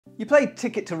You played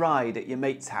Ticket to Ride at your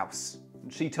mate's house,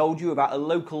 and she told you about a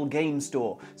local game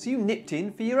store, so you nipped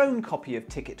in for your own copy of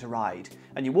Ticket to Ride,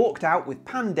 and you walked out with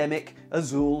Pandemic,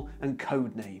 Azul, and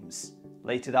Codenames.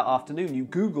 Later that afternoon, you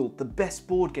Googled the best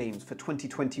board games for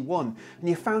 2021, and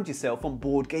you found yourself on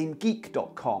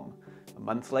BoardGameGeek.com. A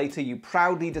month later, you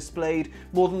proudly displayed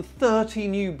more than 30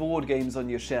 new board games on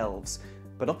your shelves,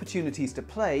 but opportunities to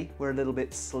play were a little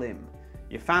bit slim.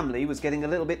 Your family was getting a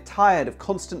little bit tired of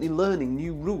constantly learning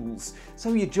new rules,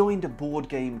 so you joined a board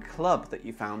game club that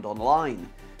you found online.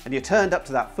 And you turned up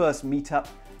to that first meetup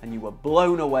and you were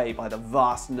blown away by the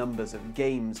vast numbers of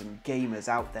games and gamers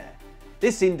out there.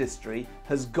 This industry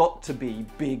has got to be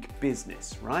big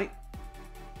business, right?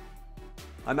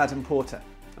 I'm Adam Porter.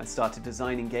 I started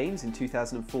designing games in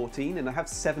 2014 and I have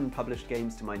 7 published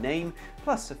games to my name,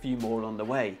 plus a few more on the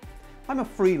way. I'm a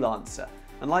freelancer.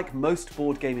 And like most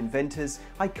board game inventors,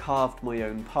 I carved my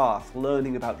own path,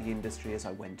 learning about the industry as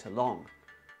I went along.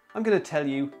 I'm going to tell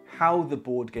you how the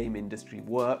board game industry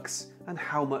works and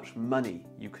how much money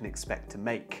you can expect to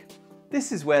make.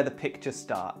 This is where the picture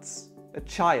starts. A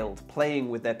child playing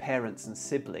with their parents and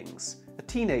siblings, a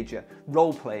teenager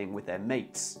role-playing with their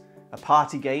mates, a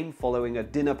party game following a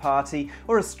dinner party,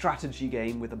 or a strategy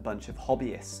game with a bunch of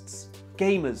hobbyists.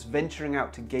 Gamers venturing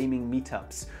out to gaming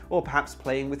meetups, or perhaps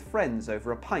playing with friends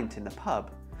over a pint in the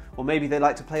pub. Or maybe they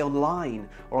like to play online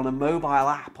or on a mobile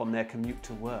app on their commute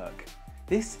to work.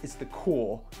 This is the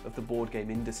core of the board game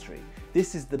industry.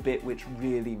 This is the bit which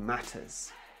really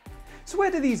matters. So where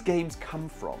do these games come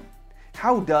from?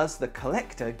 How does the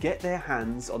collector get their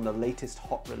hands on the latest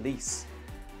hot release?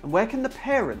 And where can the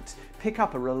parent pick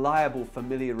up a reliable,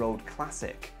 familiar old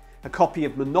classic? A copy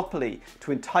of Monopoly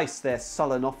to entice their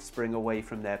sullen offspring away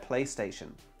from their PlayStation.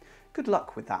 Good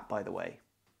luck with that, by the way.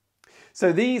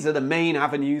 So these are the main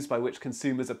avenues by which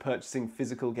consumers are purchasing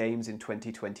physical games in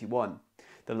 2021.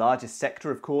 The largest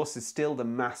sector, of course, is still the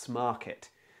mass market.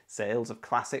 Sales of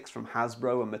classics from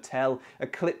Hasbro and Mattel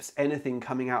eclipse anything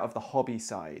coming out of the hobby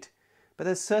side. But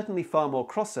there's certainly far more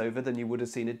crossover than you would have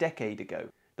seen a decade ago.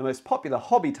 The most popular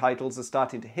hobby titles are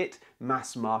starting to hit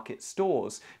mass market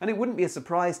stores, and it wouldn't be a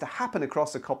surprise to happen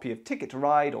across a copy of Ticket to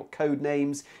Ride or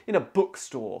Codenames in a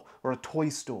bookstore or a toy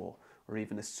store or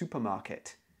even a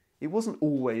supermarket. It wasn't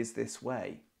always this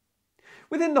way.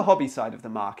 Within the hobby side of the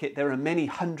market, there are many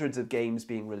hundreds of games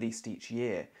being released each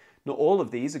year. Not all of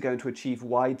these are going to achieve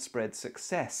widespread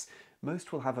success.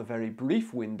 Most will have a very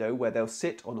brief window where they'll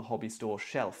sit on a hobby store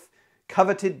shelf.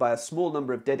 Coveted by a small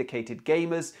number of dedicated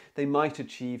gamers, they might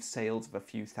achieve sales of a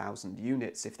few thousand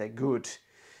units if they're good.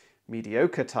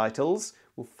 Mediocre titles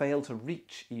will fail to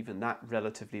reach even that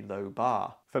relatively low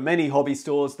bar. For many hobby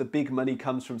stores, the big money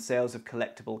comes from sales of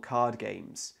collectible card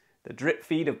games. The drip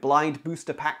feed of blind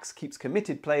booster packs keeps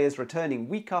committed players returning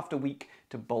week after week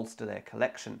to bolster their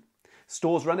collection.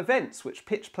 Stores run events which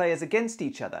pitch players against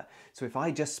each other, so if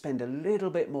I just spend a little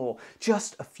bit more,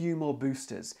 just a few more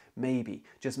boosters, maybe,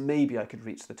 just maybe I could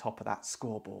reach the top of that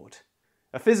scoreboard.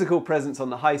 A physical presence on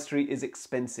the high street is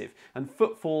expensive, and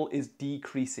footfall is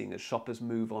decreasing as shoppers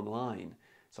move online.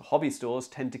 So hobby stores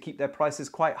tend to keep their prices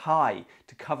quite high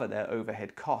to cover their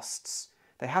overhead costs.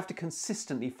 They have to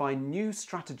consistently find new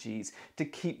strategies to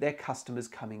keep their customers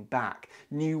coming back,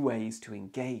 new ways to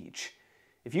engage.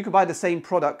 If you can buy the same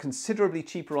product considerably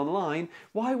cheaper online,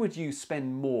 why would you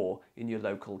spend more in your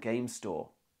local game store?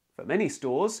 For many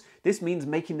stores, this means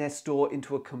making their store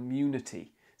into a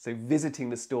community, so visiting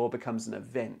the store becomes an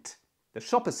event. The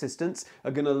shop assistants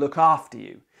are going to look after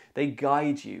you. They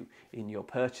guide you in your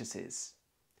purchases.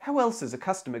 How else is a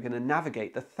customer going to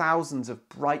navigate the thousands of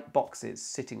bright boxes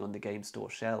sitting on the game store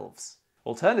shelves?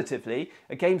 Alternatively,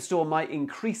 a game store might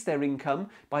increase their income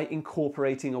by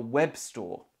incorporating a web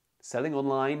store. Selling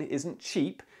online isn't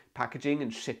cheap, packaging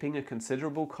and shipping are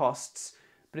considerable costs,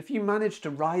 but if you manage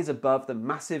to rise above the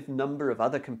massive number of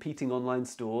other competing online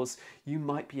stores, you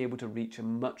might be able to reach a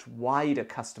much wider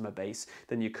customer base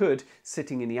than you could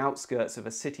sitting in the outskirts of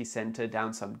a city centre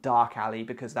down some dark alley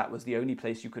because that was the only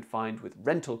place you could find with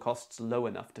rental costs low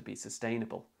enough to be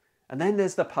sustainable. And then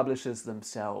there's the publishers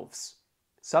themselves.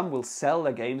 Some will sell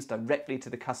their games directly to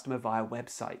the customer via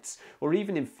websites, or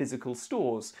even in physical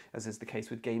stores, as is the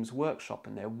case with Games Workshop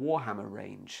and their Warhammer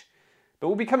range. But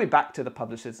we'll be coming back to the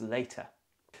publishers later.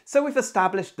 So we've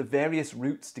established the various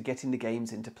routes to getting the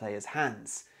games into players'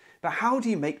 hands. But how do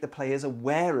you make the players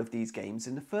aware of these games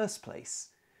in the first place?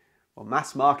 Well,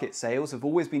 mass market sales have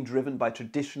always been driven by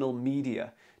traditional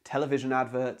media, television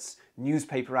adverts,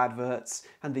 newspaper adverts,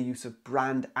 and the use of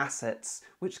brand assets,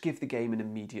 which give the game an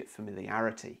immediate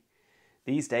familiarity.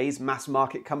 These days, mass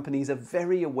market companies are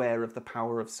very aware of the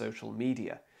power of social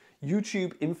media.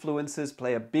 YouTube influencers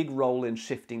play a big role in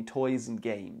shifting toys and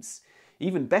games.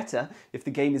 Even better if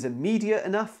the game is immediate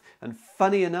enough and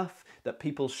funny enough that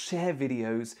people share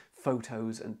videos,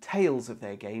 photos and tales of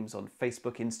their games on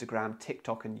Facebook, Instagram,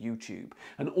 TikTok and YouTube.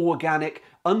 An organic,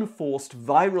 unforced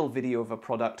viral video of a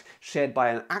product shared by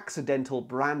an accidental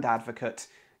brand advocate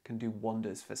can do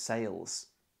wonders for sales.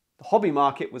 The hobby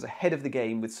market was ahead of the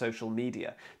game with social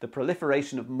media. The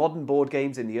proliferation of modern board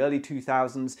games in the early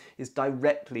 2000s is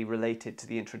directly related to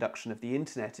the introduction of the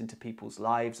internet into people's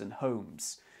lives and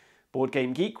homes. Board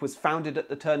Game Geek was founded at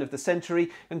the turn of the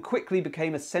century and quickly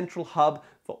became a central hub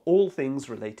for all things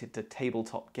related to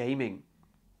tabletop gaming.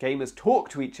 Gamers talk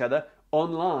to each other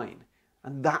online,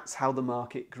 and that's how the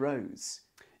market grows.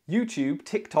 YouTube,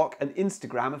 TikTok and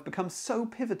Instagram have become so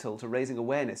pivotal to raising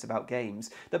awareness about games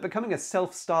that becoming a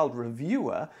self-styled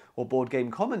reviewer or board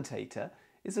game commentator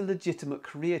is a legitimate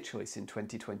career choice in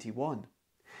 2021.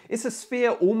 It's a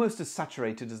sphere almost as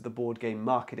saturated as the board game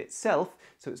market itself,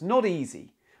 so it's not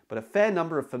easy. But a fair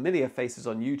number of familiar faces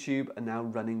on YouTube are now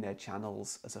running their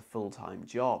channels as a full-time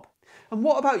job. And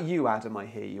what about you, Adam, I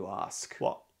hear you ask?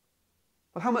 What?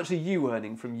 Well, how much are you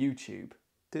earning from YouTube?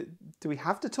 Do we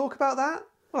have to talk about that?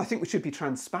 Well, I think we should be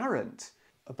transparent.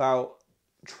 About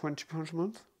 £20 a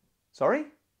month. Sorry?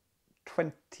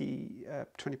 20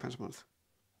 pounds a month.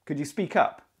 Could you speak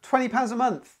up? £20 a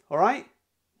month, all right?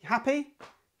 You happy?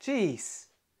 Jeez.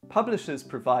 Publishers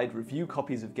provide review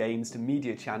copies of games to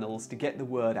media channels to get the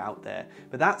word out there,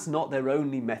 but that's not their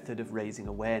only method of raising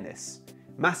awareness.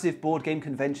 Massive board game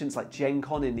conventions like Gen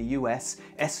Con in the US,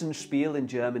 Essen Spiel in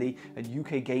Germany, and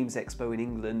UK Games Expo in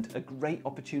England are great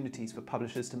opportunities for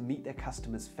publishers to meet their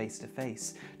customers face to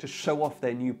face, to show off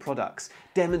their new products,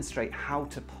 demonstrate how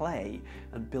to play,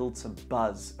 and build some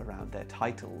buzz around their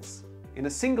titles. In a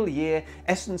single year,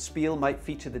 Essen Spiel might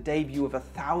feature the debut of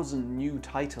 1,000 new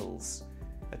titles.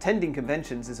 Attending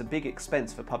conventions is a big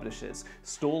expense for publishers.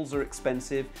 Stalls are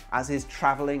expensive, as is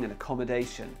travelling and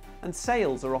accommodation. And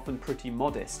sales are often pretty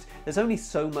modest. There's only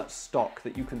so much stock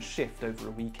that you can shift over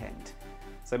a weekend.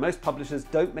 So most publishers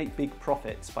don't make big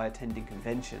profits by attending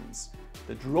conventions.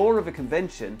 The draw of a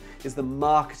convention is the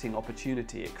marketing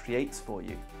opportunity it creates for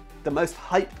you. The most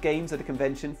hyped games at a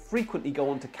convention frequently go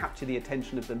on to capture the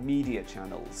attention of the media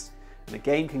channels. And a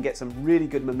game can get some really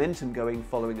good momentum going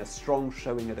following a strong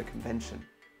showing at a convention.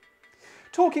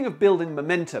 Talking of building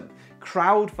momentum,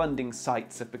 crowdfunding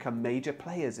sites have become major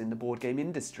players in the board game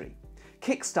industry.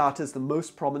 Kickstarter's the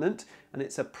most prominent, and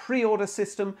it's a pre-order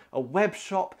system, a web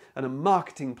shop, and a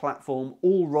marketing platform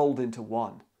all rolled into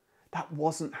one. That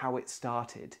wasn't how it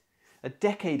started. A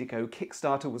decade ago,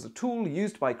 Kickstarter was a tool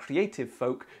used by creative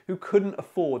folk who couldn't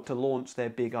afford to launch their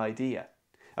big idea.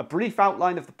 A brief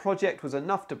outline of the project was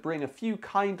enough to bring a few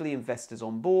kindly investors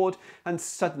on board, and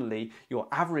suddenly your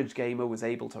average gamer was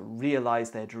able to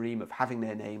realise their dream of having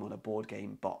their name on a board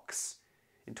game box.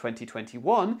 In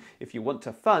 2021, if you want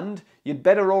to fund, you'd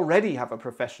better already have a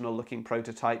professional-looking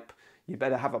prototype, you'd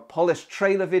better have a polished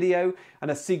trailer video,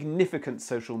 and a significant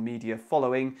social media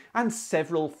following, and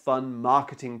several fun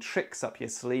marketing tricks up your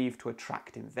sleeve to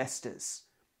attract investors.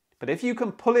 But if you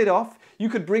can pull it off, you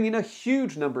could bring in a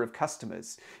huge number of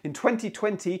customers. In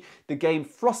 2020, the game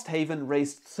Frosthaven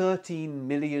raised $13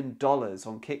 million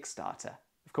on Kickstarter.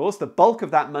 Of course, the bulk of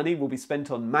that money will be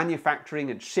spent on manufacturing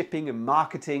and shipping and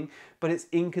marketing, but it's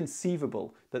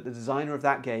inconceivable that the designer of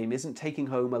that game isn't taking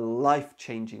home a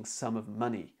life-changing sum of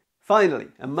money. Finally,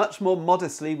 and much more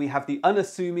modestly, we have the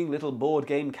unassuming little board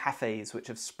game cafes which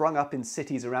have sprung up in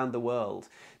cities around the world.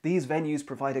 These venues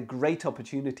provide a great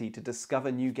opportunity to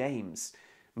discover new games.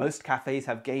 Most cafes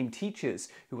have game teachers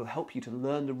who will help you to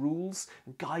learn the rules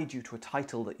and guide you to a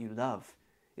title that you love.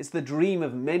 It's the dream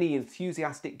of many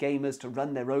enthusiastic gamers to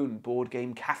run their own board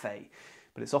game cafe.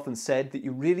 But it's often said that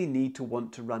you really need to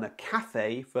want to run a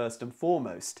cafe first and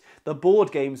foremost. The board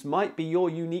games might be your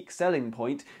unique selling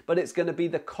point, but it's going to be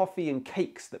the coffee and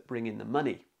cakes that bring in the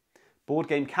money. Board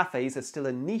game cafes are still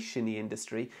a niche in the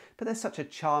industry, but they're such a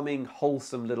charming,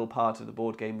 wholesome little part of the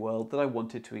board game world that I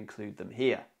wanted to include them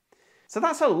here. So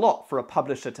that's a lot for a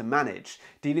publisher to manage,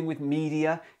 dealing with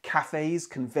media, cafes,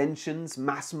 conventions,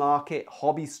 mass market,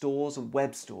 hobby stores and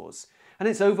web stores. And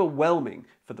it's overwhelming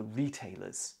for the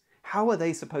retailers. How are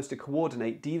they supposed to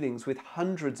coordinate dealings with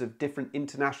hundreds of different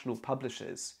international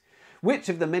publishers? Which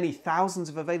of the many thousands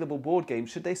of available board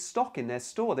games should they stock in their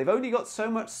store? They've only got so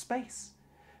much space.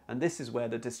 And this is where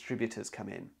the distributors come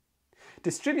in.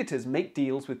 Distributors make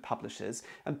deals with publishers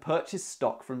and purchase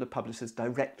stock from the publishers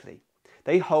directly.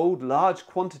 They hold large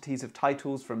quantities of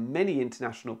titles from many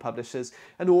international publishers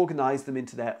and organise them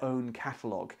into their own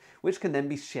catalogue, which can then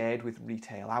be shared with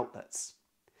retail outlets.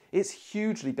 It's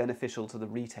hugely beneficial to the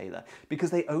retailer because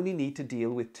they only need to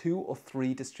deal with 2 or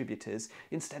 3 distributors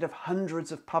instead of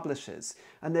hundreds of publishers,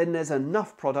 and then there's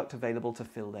enough product available to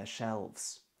fill their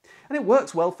shelves. And it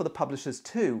works well for the publishers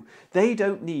too. They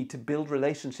don't need to build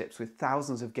relationships with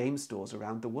thousands of game stores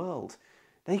around the world.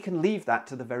 They can leave that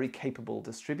to the very capable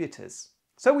distributors.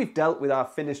 So we've dealt with our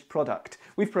finished product,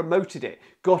 we've promoted it,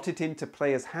 got it into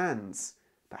players' hands.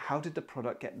 But how did the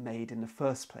product get made in the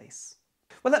first place?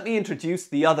 Well, let me introduce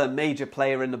the other major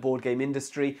player in the board game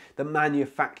industry, the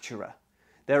manufacturer.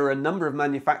 There are a number of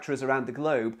manufacturers around the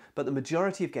globe, but the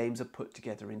majority of games are put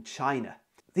together in China.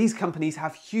 These companies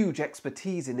have huge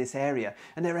expertise in this area,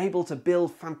 and they're able to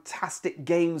build fantastic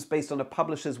games based on a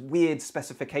publisher's weird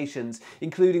specifications,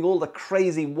 including all the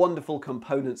crazy, wonderful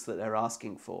components that they're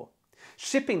asking for.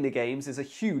 Shipping the games is a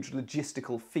huge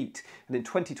logistical feat, and in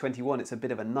 2021 it's a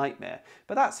bit of a nightmare,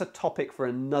 but that's a topic for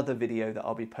another video that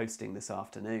I'll be posting this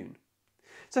afternoon.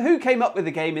 So who came up with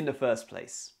the game in the first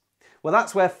place? Well,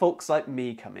 that's where folks like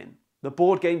me come in, the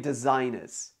board game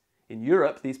designers. In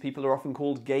Europe, these people are often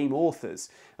called game authors,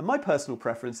 and my personal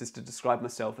preference is to describe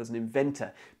myself as an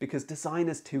inventor, because design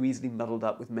is too easily muddled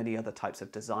up with many other types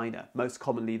of designer, most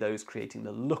commonly those creating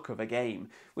the look of a game,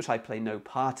 which I play no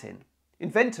part in.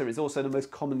 Inventor is also the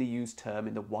most commonly used term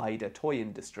in the wider toy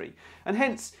industry, and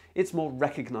hence it's more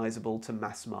recognisable to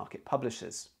mass market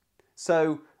publishers.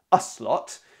 So, us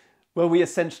lot, well, we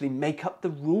essentially make up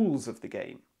the rules of the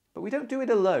game. But we don't do it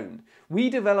alone. We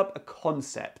develop a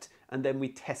concept and then we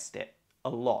test it a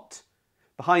lot.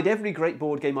 Behind every great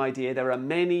board game idea there are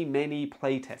many, many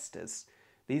playtesters.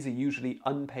 These are usually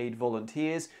unpaid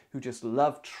volunteers who just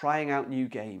love trying out new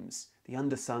games, the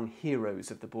undersung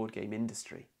heroes of the board game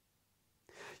industry.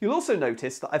 You'll also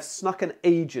notice that I've snuck an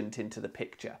agent into the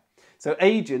picture. So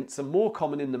agents are more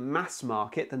common in the mass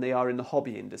market than they are in the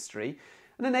hobby industry,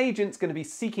 and an agent's going to be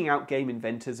seeking out game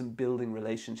inventors and building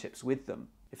relationships with them.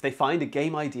 If they find a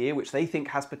game idea which they think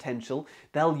has potential,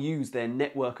 they'll use their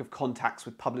network of contacts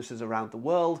with publishers around the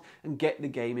world and get the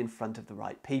game in front of the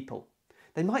right people.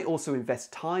 They might also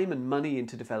invest time and money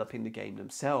into developing the game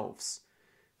themselves.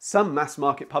 Some mass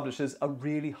market publishers are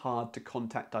really hard to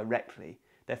contact directly.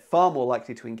 They're far more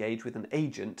likely to engage with an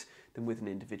agent than with an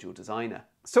individual designer.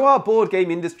 So our board game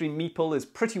industry meeple is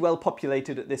pretty well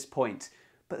populated at this point,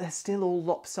 but they're still all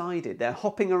lopsided. They're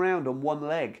hopping around on one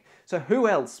leg. So who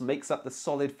else makes up the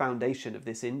solid foundation of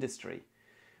this industry?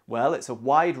 Well, it's a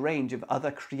wide range of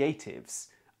other creatives.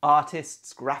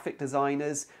 Artists, graphic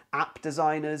designers, app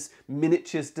designers,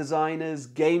 miniatures designers,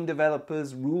 game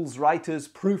developers, rules writers,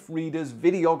 proofreaders,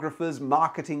 videographers,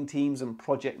 marketing teams and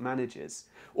project managers.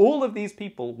 All of these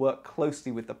people work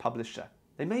closely with the publisher.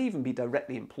 They may even be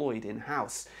directly employed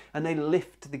in-house, and they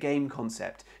lift the game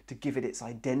concept to give it its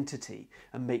identity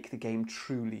and make the game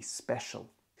truly special.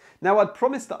 Now, I'd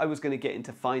promised that I was going to get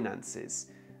into finances.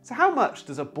 So how much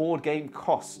does a board game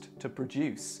cost to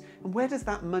produce? And where does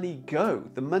that money go,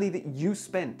 the money that you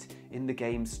spent in the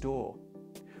game store?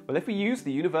 Well, if we use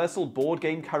the universal board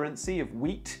game currency of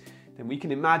wheat, then we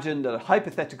can imagine that a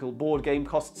hypothetical board game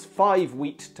costs 5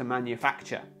 wheat to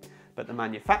manufacture. But the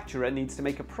manufacturer needs to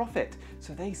make a profit,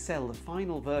 so they sell the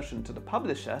final version to the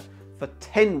publisher for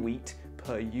 10 wheat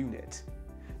per unit.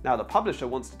 Now the publisher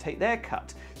wants to take their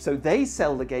cut, so they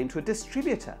sell the game to a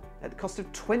distributor at the cost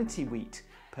of 20 wheat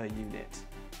per unit.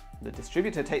 The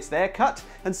distributor takes their cut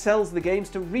and sells the games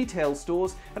to retail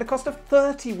stores at a cost of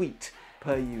 30 wheat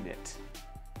per unit.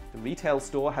 The retail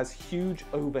store has huge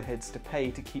overheads to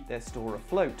pay to keep their store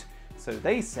afloat, so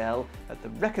they sell at the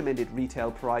recommended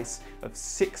retail price of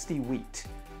 60 wheat,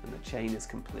 and the chain is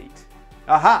complete.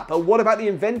 Aha! But what about the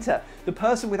inventor, the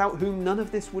person without whom none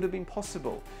of this would have been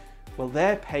possible? Well,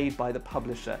 they're paid by the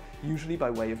publisher, usually by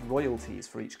way of royalties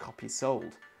for each copy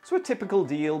sold. So a typical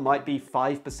deal might be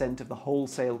 5% of the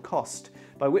wholesale cost,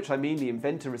 by which I mean the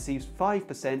inventor receives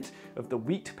 5% of the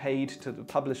wheat paid to the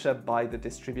publisher by the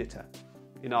distributor.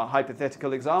 In our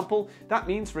hypothetical example, that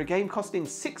means for a game costing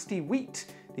 60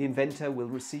 wheat, the inventor will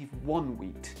receive 1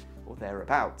 wheat, or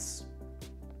thereabouts.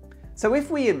 So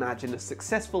if we imagine a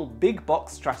successful big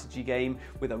box strategy game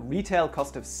with a retail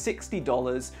cost of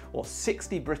 $60 or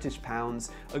 60 British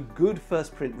pounds, a good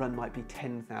first print run might be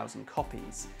 10,000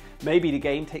 copies. Maybe the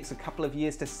game takes a couple of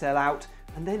years to sell out,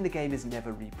 and then the game is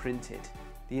never reprinted.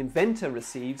 The inventor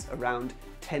receives around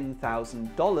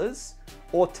 $10,000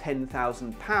 or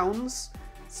 £10,000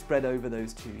 spread over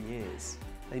those 2 years.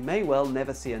 They may well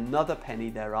never see another penny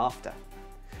thereafter.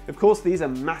 Of course, these are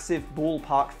massive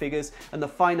ballpark figures, and the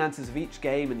finances of each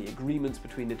game and the agreements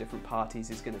between the different parties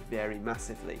is going to vary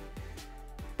massively.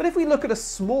 But if we look at a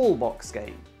small box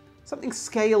game, Something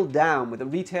scaled down with a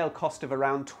retail cost of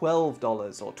around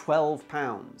 $12 or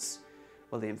 £12.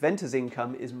 Well, the inventor's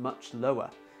income is much lower.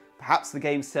 Perhaps the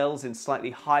game sells in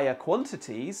slightly higher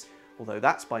quantities, although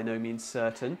that's by no means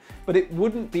certain, but it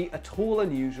wouldn't be at all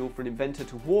unusual for an inventor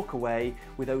to walk away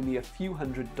with only a few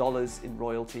 $100s in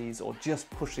royalties or just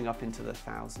pushing up into the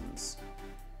thousands.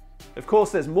 Of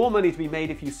course, there's more money to be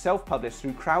made if you self-publish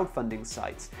through crowdfunding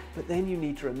sites, but then you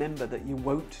need to remember that you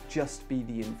won't just be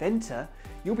the inventor,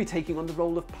 you'll be taking on the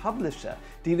role of publisher,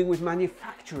 dealing with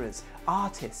manufacturers,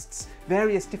 artists,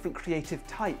 various different creative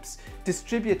types,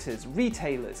 distributors,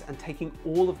 retailers, and taking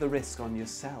all of the risk on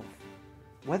yourself.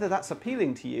 Whether that's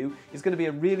appealing to you is going to be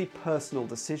a really personal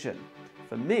decision.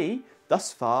 For me,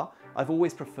 thus far, I've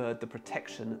always preferred the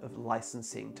protection of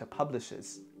licensing to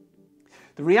publishers.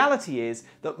 The reality is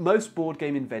that most board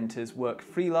game inventors work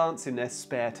freelance in their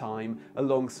spare time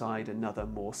alongside another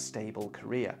more stable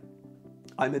career.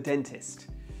 I'm a dentist.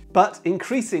 But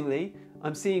increasingly,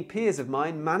 I'm seeing peers of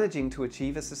mine managing to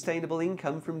achieve a sustainable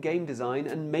income from game design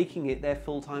and making it their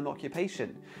full-time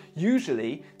occupation.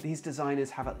 Usually, these designers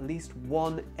have at least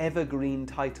one evergreen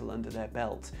title under their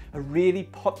belt, a really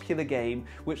popular game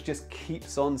which just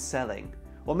keeps on selling.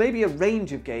 Or maybe a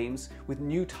range of games with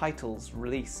new titles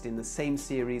released in the same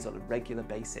series on a regular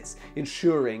basis,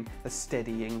 ensuring a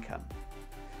steady income.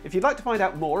 If you'd like to find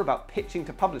out more about pitching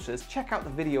to publishers, check out the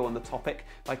video on the topic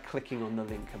by clicking on the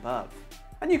link above.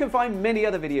 And you can find many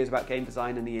other videos about game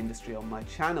design and the industry on my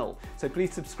channel, so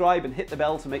please subscribe and hit the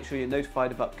bell to make sure you're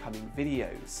notified of upcoming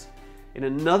videos. In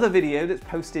another video that's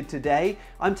posted today,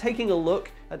 I'm taking a look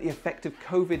at the effect of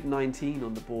COVID-19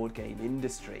 on the board game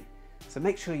industry. So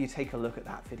make sure you take a look at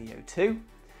that video too,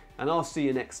 and I'll see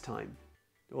you next time.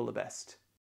 All the best.